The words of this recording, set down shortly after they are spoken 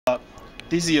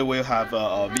This year we'll have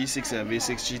V6 and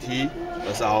V6 GT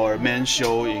as our main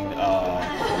show in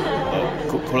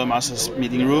Cooler Master's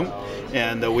meeting room,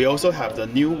 and we also have the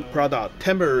new product,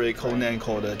 temporary codename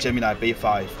called Gemini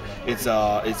B5. It's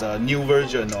a new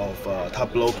version of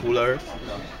top blow cooler,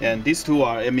 and these two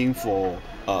are aiming for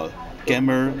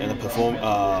gamer and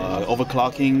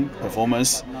overclocking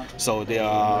performance. So they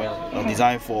are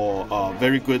designed for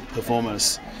very good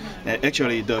performance. And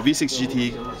actually, the V6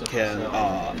 GT can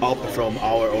outperform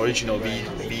our original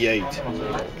V8.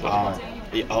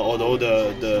 Although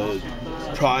the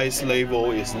price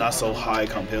level is not so high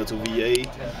compared to V8.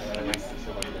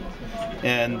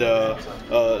 And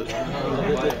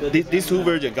these two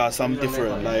versions got some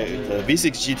different. Like the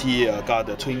V6 GT got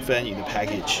the twin fan in the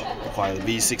package, while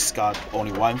V6 got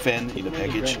only one fan in the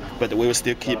package. But we will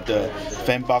still keep the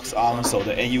fan box on, so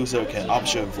the end user can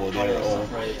option for their own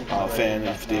fan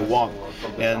if they want.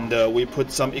 And we put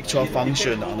some extra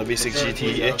function on the V6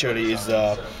 GT. Actually, is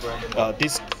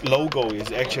this logo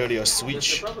is actually a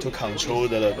switch to control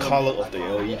the color of the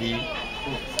LED.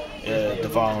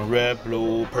 From red,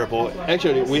 blue, purple.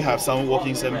 Actually, we have some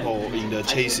working sample in the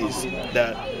chassis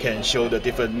that can show the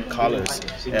different colors,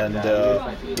 and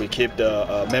we keep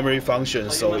the memory function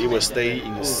so it will stay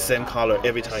in the same color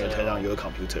every time you turn on your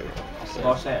computer.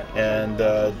 And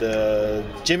the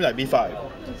Gemini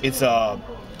B5, it's a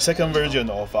second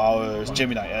version of our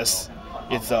Gemini S.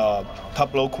 It's a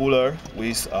top blow cooler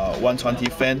with 120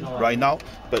 fan right now,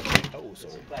 but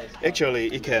actually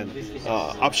it can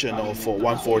optional for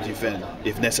 140 fan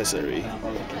if necessary.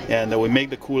 And we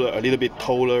make the cooler a little bit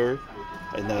taller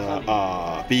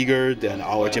and bigger than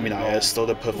our Gemini S, so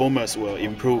the performance will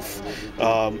improve.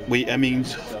 We aiming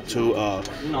to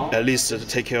at least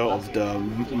take care of the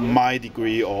mild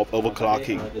degree of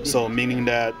overclocking. So meaning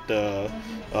that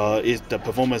the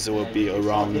performance will be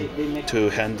around to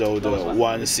handle the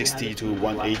 160 to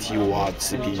 180 watt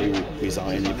CPU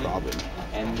without any problem.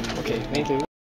 Okay, thank you.